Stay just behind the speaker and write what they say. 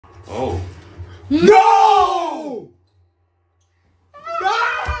Oh. No!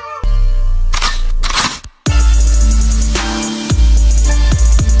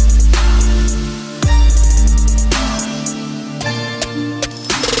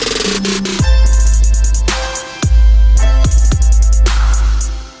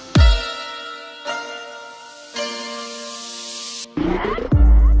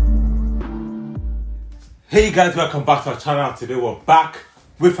 Hey guys, welcome back to our channel. Today we're back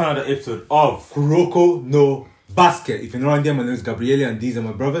with another episode of Kuroko no Basket. If you're not on there, my name is Gabriele and these are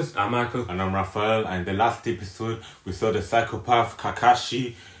my brothers. I'm Michael. And I'm Raphael. And in the last episode, we saw the psychopath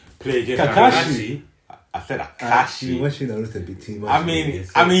Kakashi play against Kakashi. I said Akashi. You watching Naruto a bit too much. I mean,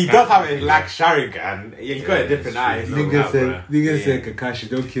 he does have a like Sharingan. He's got a different eye. Nigga said Kakashi,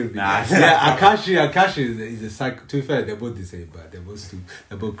 don't kill me. Nah, yeah, Akashi is a psycho. To be fair, they're both the same, but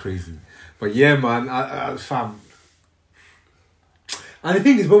they're both crazy. But yeah, man, fam. And the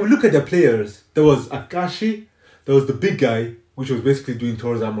thing is, when we look at the players, there was Akashi, there was the big guy, which was basically doing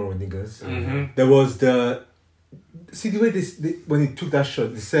Thor's armor with niggas. Mm-hmm. There was the... See, the way when he took that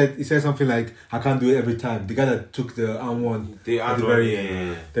shot, he said something like, I can't do it every time. The guy that took the arm one at the very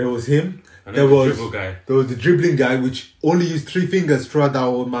end. There was him. And there was the dribbling guy, which only used 3 fingers throughout that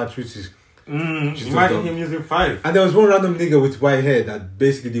whole match, which is... imagine him using 5. And there was one random nigga with white hair that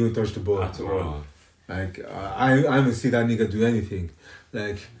basically didn't touch the ball at all. Like, I haven't seen that nigga do anything.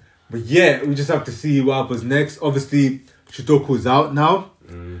 Like, but yeah, we just have to see what happens next. Obviously, Shutoku is out now.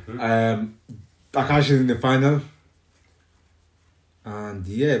 Mm-hmm. Akashi is in the final. And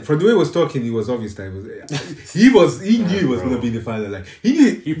yeah, from the way he was talking, he was obvious that he knew he was gonna be in the final. Like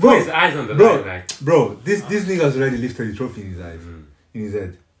he put his eyes on the line. Like, bro, this nigga's already lifted the trophy in his eyes, in his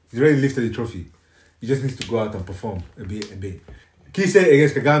head. He's already lifted the trophy. He just needs to go out and perform a bit. Kise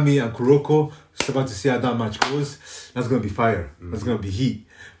against Kagami and Kuroko. Just about to see how that match goes. That's gonna be fire. That's gonna be heat.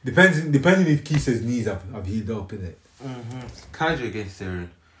 Depending if Kise's knees have healed up in it. Kaijo against Seirin.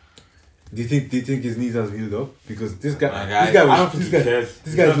 Do you think his knees have healed up? Because this guy's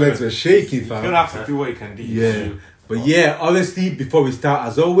legs were shaky, fam. He'll have to do what he can do. Yeah. But yeah, honestly, before we start,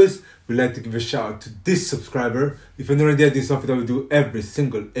 as always, we'd like to give a shout out to this subscriber. If you're not already there, this is something that we do every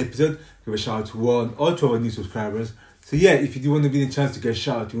single episode. Give a shout out to all 2 of our new subscribers. So yeah, if you do want to be the chance to get a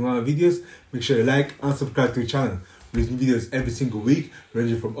shout out to one of our videos, make sure you like and subscribe to the channel. We're releasing videos every single week,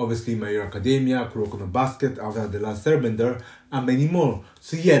 ranging from obviously My Hero Academia, Kuroko no Basket, after the last Airbender, and many more.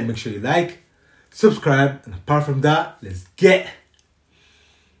 So yeah, make sure you like, subscribe, and apart from that, let's get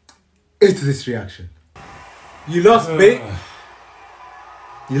into this reaction. You lost, mate.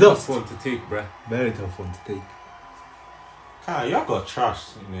 You lost. Tough one to take, bruh. Very tough one to take. Y'all got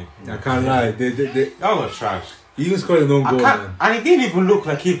trashed. I can't lie. Y'all got trashed. He even scored an own goal, man. And it didn't even look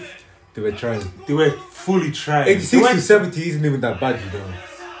like if they were trying. They were fully trying. 86 to 70 isn't even that bad, you know.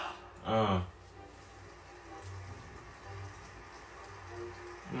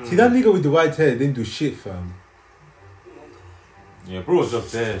 See, that nigga with the white hair didn't do shit, fam. Yeah, bro was up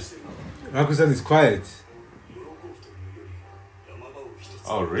there. Rakuzan is quiet.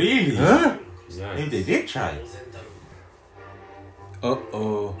 Oh, really? Huh? Yeah. Maybe they did try.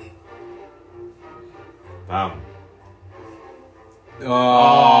 Uh-oh. Bam. Oh.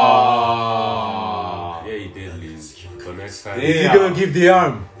 Yeah, he did lose. But next time. Is he gonna give the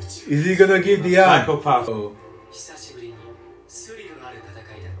arm? Is he gonna give the arm? Psychopath. Oh.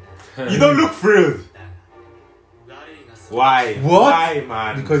 You don't look thrilled. Why? What? Why,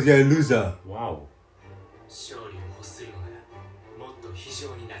 man? Because you're a loser. Wow.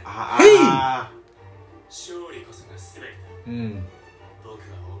 Hey!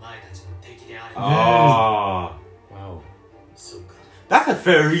 Oh. Wow. That's a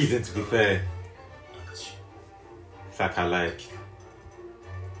fair reason, to be fair. Sakalai.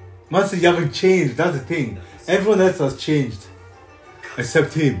 Man said you haven't changed, that's the thing. Everyone else has changed.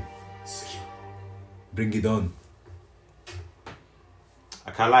 Except him. Bring it on.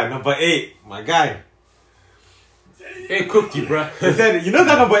 I can't lie, number 8, my guy. Hey, cooked you, bruh. He said, you know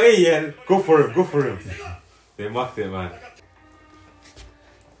that number 8, yeah? Go for him. They mocked it, man.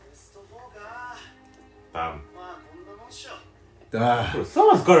 Bam. Bro,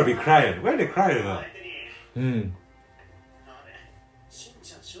 someone's gotta be crying. Where are they crying about?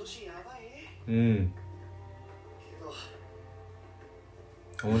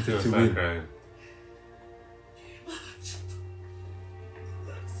 I wanted to win. Crying.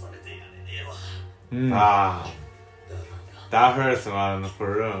 That hurts, man,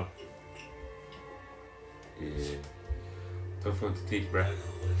 for real. Yeah. Tough one to take, bruh.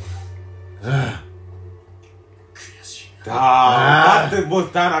 That's the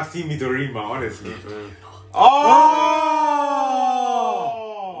most time I've seen Midorima, honestly. Oh!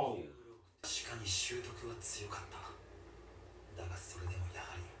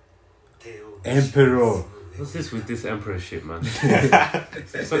 Emperor. What's this with this emperor shit, man?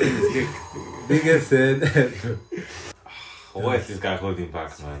 Sucking his dick. Biggest said. What is this guy holding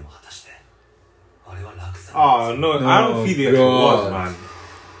back, man? Oh no, I don't feel it was, man.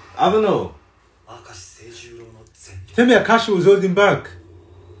 I don't know. Tell me Akashi was holding back.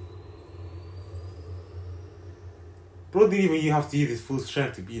 Bro, didn't even you have to use his full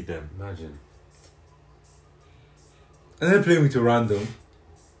strength to beat them. Imagine. And then playing with a random.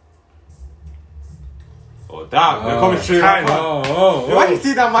 Oh, damn, they're coming straight on. Why do you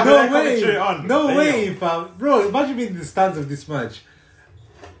see that man? No Coming way. straight on? No Damn. way, fam. Bro, imagine being in the stands of this match.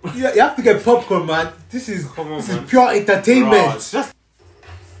 You have to get popcorn, man. This is pure entertainment. Bro, it's just...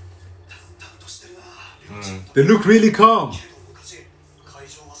 They look really calm.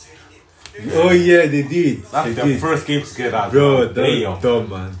 Oh yeah, they did. That's They their did. first game together. Bro, Damn. dumb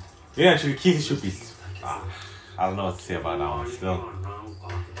man. Yeah, actually, Kise should be... I don't know what to say about that one still.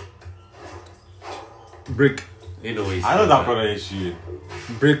 Brick. Ain't no way. I know that brother is shooting.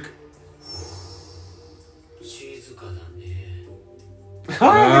 Brick.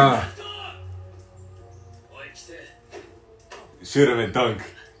 Shoot him and dunk.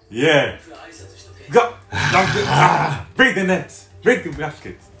 Yeah. Go. Dunk it. Break the net. Break the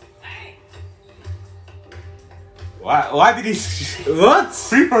basket. Why did he... What?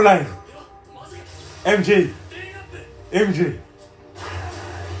 Free for line. MJ.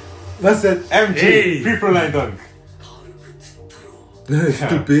 That's it. MJ. Hey. Free for line dunk.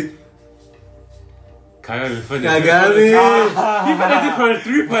 Stupid. Kagami funny. Kagami. He found a different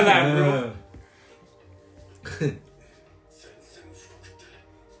 3-point line, bro.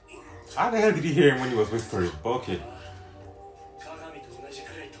 How the hell did you hear him when he was whispering? Okay.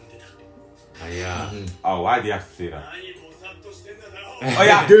 Yeah. Oh, why did you have to say that? Oh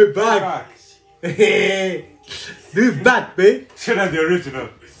yeah. Get back. Do it back, babe. Should have the original.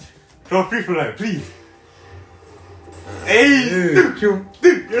 Throw free for line, please. Hey, dude, you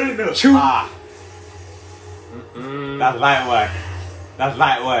already know. Choo. Ah. That's light work. That's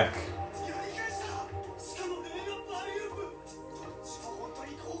light work.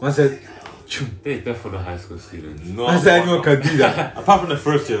 I said, choo. They're definitely high school students. No, I said anyone can do that. Apart from the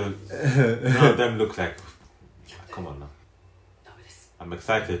first year, none of them look like. Come on now. I'm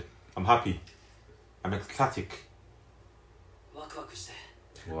excited. I'm happy. I'm ecstatic.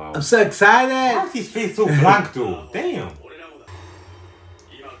 Wow. I'm so excited. Why is his face so blank though? Damn.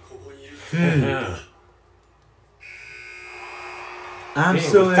 Yeah. I'm Damn,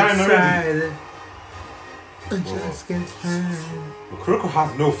 so it's time excited. I just get tired. Kuroko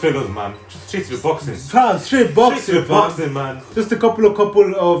has no fillers, man. Just straight to the boxing. Fam, straight boxing, Straight to the fam. boxing, man. Just a couple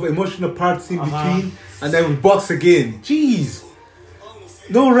of emotional parts in between, and then we box again. Jeez,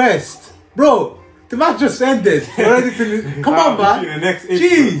 no rest, bro. The match just ended. We're ready to... Come on, man. The next Jeez.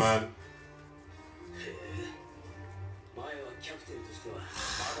 episode, man.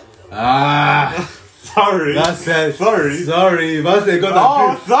 Ah, Sorry. that's it. Sorry. Sorry. That's it. Got that.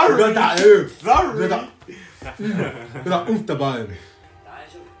 Oh, sorry. Got that. Sorry. Got that. Oomph about him.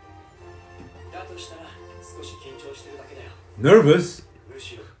 Nervous?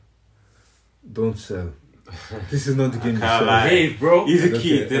 Don't sell. This is not the game to can't sell. lie. Hey, bro. He's a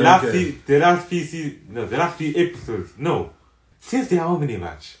kid. The last few episodes. No, since the Aomine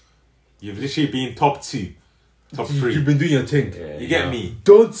match, you've literally been top 2, top 3. You've been doing your thing. Yeah, You get me?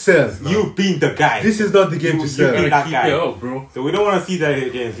 Don't sell. You've been the guy. This is not the game to you sell. been that Keep guy. it up, bro. So we don't want to see that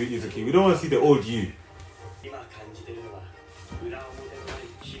again. Izuki. We don't want to see the old you.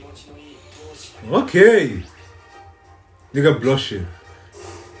 Okay. Nigga blushing.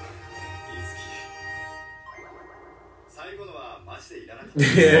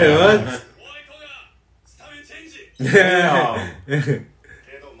 Yeah, what? Yeah.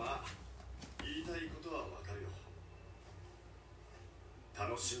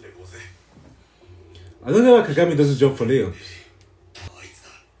 I don't know why Kagami doesn't jump for layups.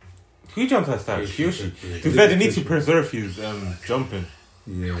 Who jumps that style? Kyoshi. To be fair, they need to preserve his jumping.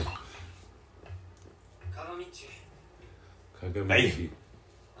 Yeah. Kagami.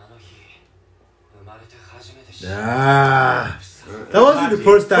 Ah. That wasn't the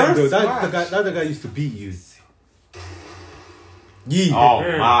first time though. That other guy used to beat you. Yee. Oh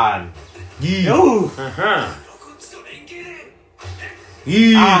man. Yee. Yo.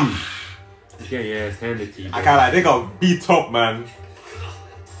 Yee. Ah. Yeah, it's handed to you. I can't lie, they got beat up, man.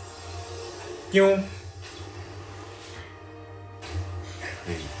 Give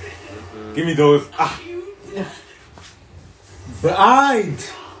me those. Ah.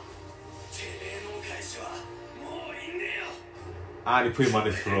 Behind. Ah, they put him on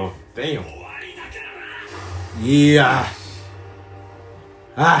his throat. Damn. Yeah.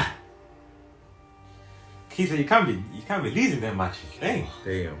 Ah. Kise, you can't be losing them matches. Dang.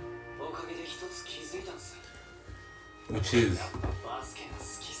 Damn. Which is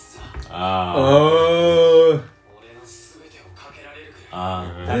Oh.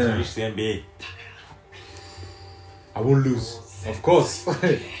 Time to reach the NBA. I won't lose. Of course.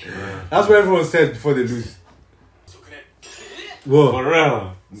 That's what everyone says before they lose. Whoa. For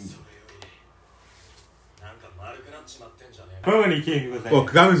real. Remember when he came, he was like, Oh,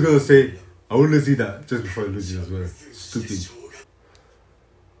 Kagami's gonna say, I won't see that just before he loses as well. Stupid.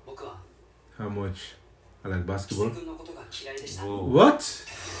 How much? I like basketball. whoa. What?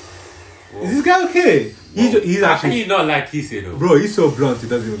 Is this guy okay? He's How can actually. you not like Kise though? Bro, he's so blunt, he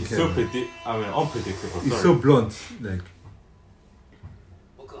doesn't even care. so man. unpredictable. He's Sorry. so blunt. Like.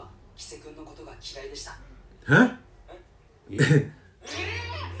 Huh?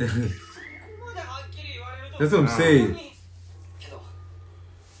 That's what I'm saying.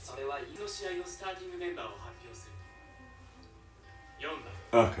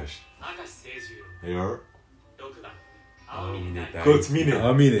 Akashi. Yeah. Aomine Go to Mine.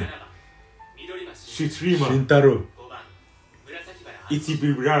 Aomine. Shutrima. Shintaro.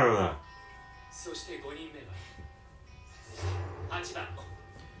 Ichibirara.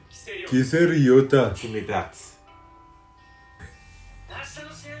 Kise Ryota. Give me that.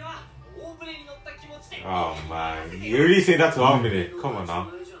 Oh man. You really say that to Aomine? Come on now.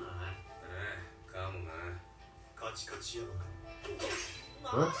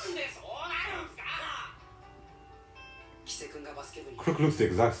 What? Crook looks the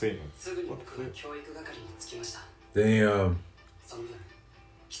exact same. Damn.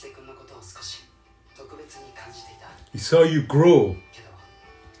 He saw you grow.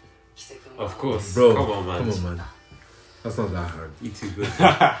 Of course. Bro, Come on, man. That's not that hard. You too good.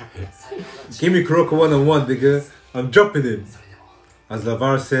 Give me Kuroko 1-on-1, nigga. I'm dropping him. As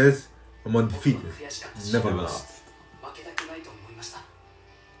Lavar says, I'm undefeated. Never lost.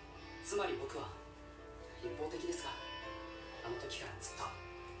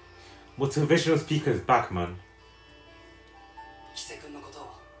 Motivational speaker is back, man.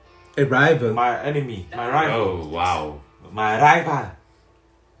 A rival. My enemy, my rival. Oh, wow. My rival.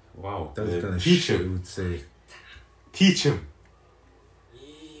 Wow. That's the kind of Teach shit him. we would say. Teach him.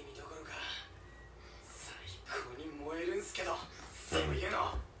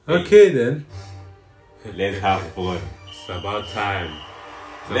 Okay then. Let's have fun. It's about time.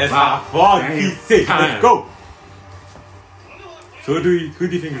 Let's have fun. Kise. Let's go. So who do you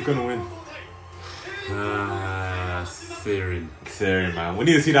think is gonna win? Seirin. Seirin, man. We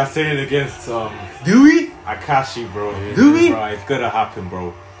need to see that Seirin against Do we? Akashi, bro. Do we? Bro, it's gonna happen,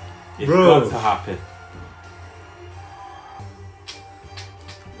 bro. It's Bro. got to happen.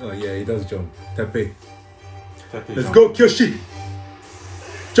 Oh yeah, he does jump. Teppei. Teppei Let's jump. go, Kyoshi.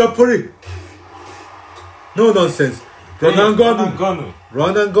 Jump for it. No nonsense. Run and gonu. Gonu.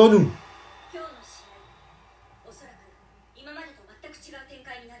 Run and gonu.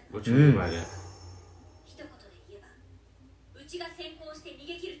 What you mean by that?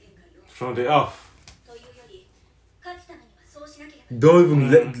 Thrown it off.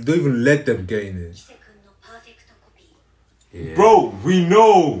 Don't even let them get in it. Yeah. Bro, we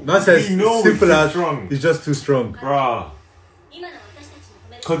know. Nonsense. We know Simple he's too as strong. he's just too strong. Bro.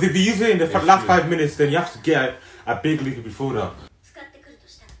 Because if you use it in the last 5 minutes, then you have to get a big lead before that.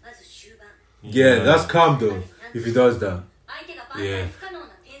 Yeah, that's calm though. If he does that, Yeah.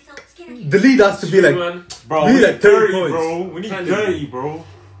 the lead has to be like. Bro, We we need need like 30 dirty, points. bro. We need dirty, bro.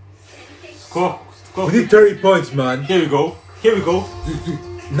 Go. We need 30 points, man. Here we go. Here we go.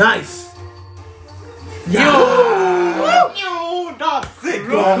 Nice. Yo, that's it,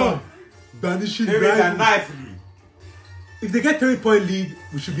 bro. Banishing Here we go rival. nicely. If they get 30-point lead,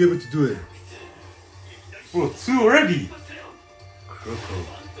 we should be able to do it. Bro, 2 already. Kuroko.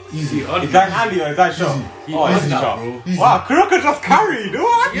 Easy. Is that alley or is that shot? Oh, Easy. it's a shot. Bro. Easy. Wow, Kuroko just carried.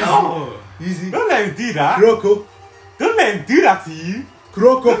 What? Yo. Easy. Don't let him do that. Kuroko. Don't let him do that to you.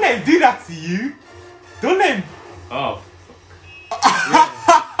 Kuroko. Don't let him do that to you. Don't let him. Oh.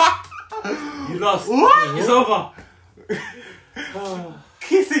 You lost. What? It's over.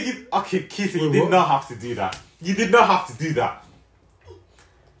 Kise, Kise, you Wait, did what? not have to do that. You did not have to do that.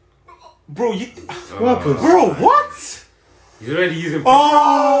 Bro, you. What happened? Bro, what? He's already using. Oh!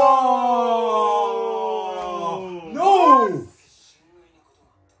 No!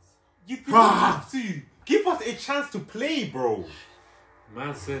 You didn't have to. Give us a chance to play, bro.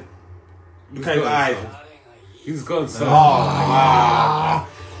 Man said. Look at your eyes. He's gone, son. Oh, man.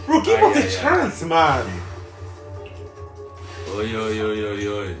 Bro, give us a chance, man. Oi.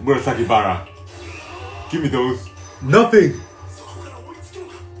 Murasakibara. Give me those. Nothing.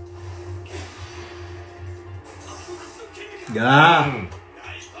 Yeah.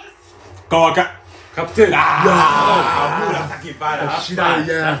 Go on, Captain. murasakibara. That's Shit, bad.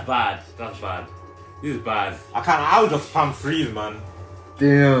 yeah. That's bad. That's bad. This is bad. I would just spam freeze, man.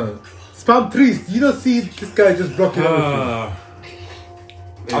 Damn. Spam 3. You don't see this guy just blocking everything.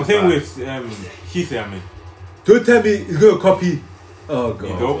 I'm saying with Kise, I mean. Don't tell me he's gonna copy. Oh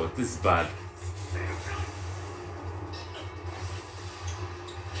god. Oh, this is bad.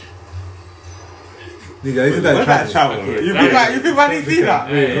 Nigga, isn't Where's that that travel? travel? Okay, You right. think I didn't see that?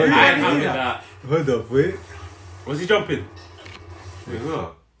 Hey, hold I on. ain't having that. Hold up, wait. Was he jumping? Wait,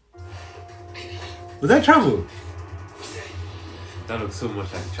 what? Was that travel? That looks so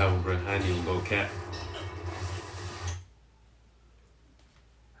much like travel, bro. I ain't even go cat.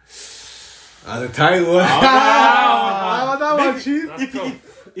 The tight one. wow. That one, chief. That's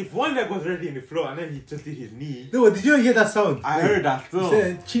tough. If one leg was already in the floor and then he just did his knee. No, did you hear that sound? I heard that He too.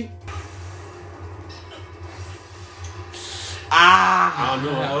 said, cheap. Ah! Oh,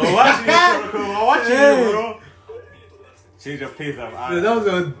 no. I'm watching you, Kuroko. I'm watching you, bro. Change your pace up. So that was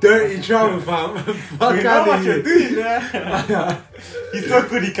a dirty travel, fam. Fuck You know out what of you're here. doing there? He's so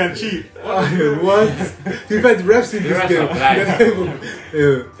good he can cheat. What? You bet the refs in The this refs game. are blind.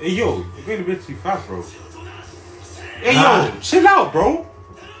 Yeah. Hey, yo, you're going a bit too fast, bro. Hey, yo, chill out, bro.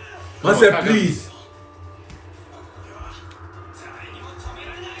 I said, please.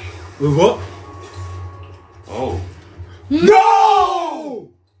 Wait, what? Oh. No!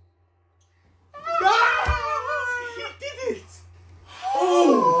 He did it.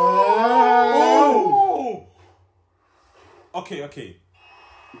 Oh! Okay.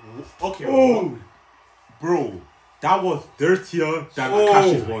 Oh! Bro, that was dirtier than Oh.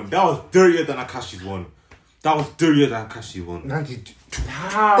 Akashi's one. That was dirtier than Akashi's one. 92.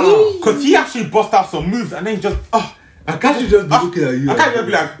 Because he actually bust out some moves and then he just. Akashi just be looking at you. I can't just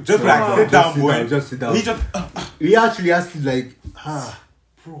be like, sit down, boy. Just sit down. He just. He actually asked you like,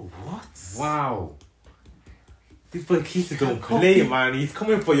 Bro, what? Wow. This boy Kise don't play, man. He's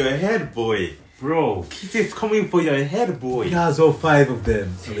coming for your head, boy. Bro. Kise's coming for your head, boy. he has all 5 of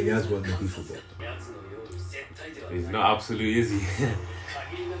them. I mean, he has one that he forgot. He's not absolute, is he?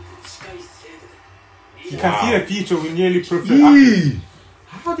 He can see the future with nearly perfect. Yee!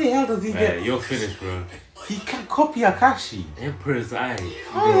 How the hell does he Yeah, get? you're finished, bro. He can copy Akashi. Emperor's Eye.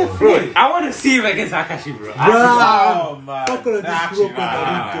 Oh, Bro, I want to see him against Akashi, bro. Oh man. Fuck all of this Actually, Kuroko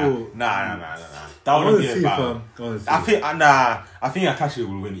nah. Naruto. Nah. That I wouldn't want be to a see, battle. fam. I want to see. I think Akashi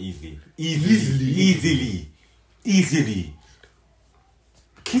will win easily.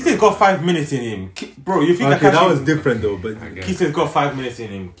 Kise's got 5 minutes in him. Bro, you think Okay, Akashi... that was different though, but Kise's got 5 minutes in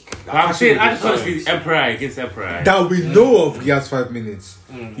him. I'm saying, I will just want to be see Emperor Eye against Emperor Eye. that we know of, he has 5 minutes.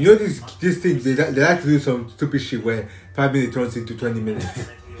 You know this thing, they like to do some stupid shit where 5 minutes turns into 20 minutes.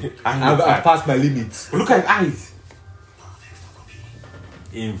 I've passed my limits. Look at his eyes.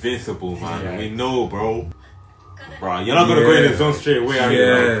 Invincible, man. Yeah. We know, bro. Bro, you're not gonna go in the zone straight away, are you?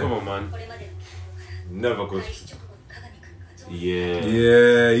 Yeah. Bro? Come on, man. Never go. Yeah.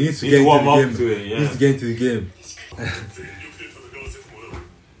 Yeah, he needs to Need get to warm into up the game. to it, yeah. He needs to get into the game.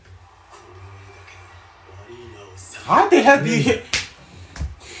 How the hell do you hit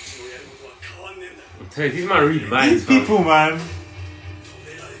I'm telling you, these man read minds, these people, man?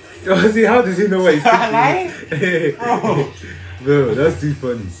 See, how does he know what he's Lying? thinking? Bro. Bro, that's too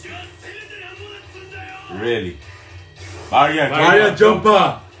funny. Really? Maria Maria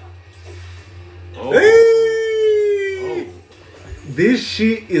jumper. Oh. Hey! This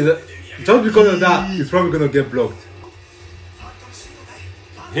shit is just because of that, it's probably gonna get blocked.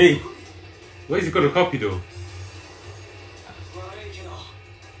 Hey. Where is he going to copy, though?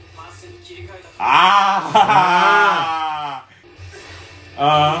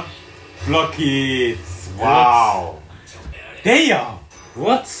 Block it. Wow. Damn.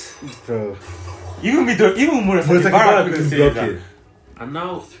 What? Bro, Even Murasakibara couldn't say block that. it. And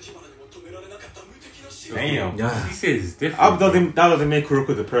now, Damn. Yeah. he says different. That doesn't make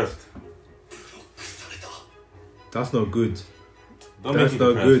Kuroko depressed. That's not good. Don't That's make not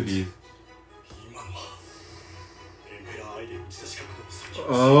it depressed, good. please. Just the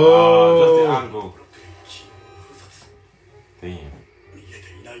Oh. angle. Damn.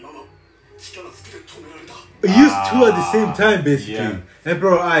 He used 2 at the same time, basically. Yeah.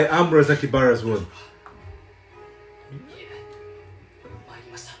 Emperor Eye and Murasakibara's one.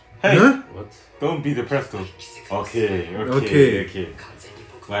 Hey, Huh? What? don't be depressed though. Okay. Okay.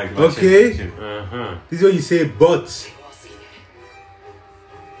 Like, Okay. chill. Uh-huh. This is what you say, but.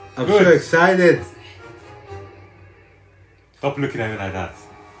 I'm Good. so excited. Stop looking at me like that.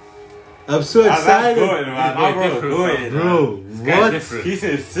 I'm so That's excited. good, man. Yeah, Bro, different, good. Bro, guy's what? different. Kise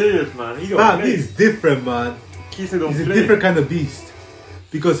is serious, man. He don't Fam, play. he's different, man. Kise don't He's a play. different kind of beast.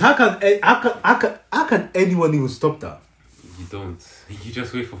 Because how can anyone even stop that? You don't. You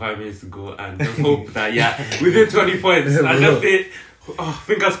just wait for 5 minutes to go and just hope that, within 20 points, and just say,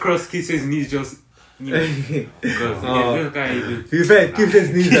 fingers crossed, Kise's knees just... Because this guy even... To be fair,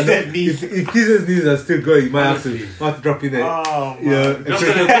 Kise's knees are not, knees. if Kise's knees are still going, you might have Honestly. to drop in there. Oh, man. Yeah. Just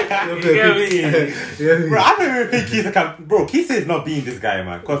you get me? Yeah. Bro, I don't even think Kise can... Bro, Kise is not being this guy,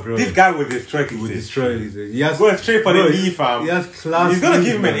 man. Because Bro. this guy will destroy He will Kise. destroy his. He has Going straight for bro, the knee, fam. He has class. He's gonna knees,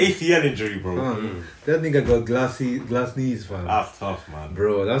 give him an man. ACL injury, bro. That nigga got glass knees, fam. That's tough, man.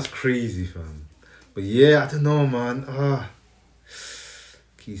 Bro, that's crazy, fam. But yeah, I don't know, man.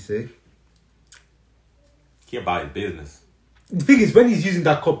 Kise. He about his business. The thing is, when he's using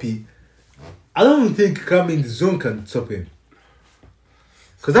that copy, I don't even think Kagami in the zone can stop him.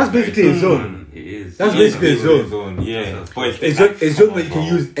 Because that's basically a zone. It is. That's It basically is. a zone. Yeah. But A zone where you can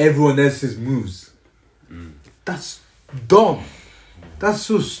use everyone else's moves. That's dumb. That's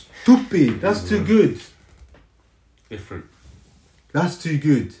so stupid. That's too good. Different. That's too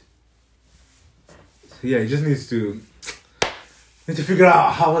good. So yeah, he just needs to figure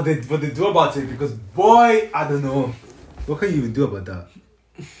out what they do about it, because boy, I don't know. What can you even do about that?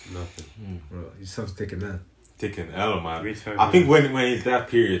 Nothing. Bro, you just have to take a man. taking L, man. Return, I think when it's that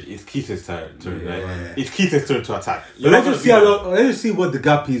period, it's Kise's turn. Yeah. It's Kise's turn to attack. But let's just see what the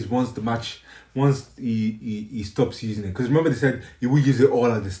gap is once he stops using it. Because remember they said he will use it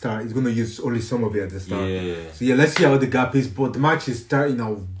all at the start. He's gonna use only some of it at the start. Yeah. So yeah, let's see how the gap is. But the match is starting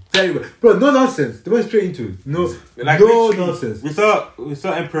now very well. Bro, no nonsense. They went straight into it. No nonsense. We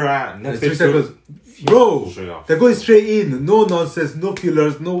saw Emperor next 3 seconds. Bro, Straight off. they're going straight in. No nonsense, no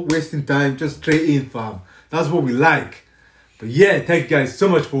fillers, no wasting time. Just straight in, fam. That's what we like. But yeah, thank you guys so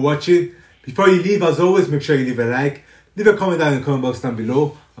much for watching. Before you leave, as always, make sure you leave a like. Leave a comment down in the comment box down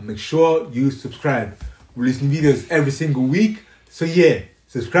below. And make sure you subscribe. We're releasing videos every single week. So yeah,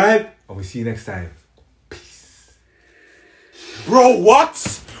 subscribe and we'll see you next time. Peace. Bro,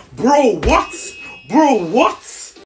 what? Bro, what? Bro, what?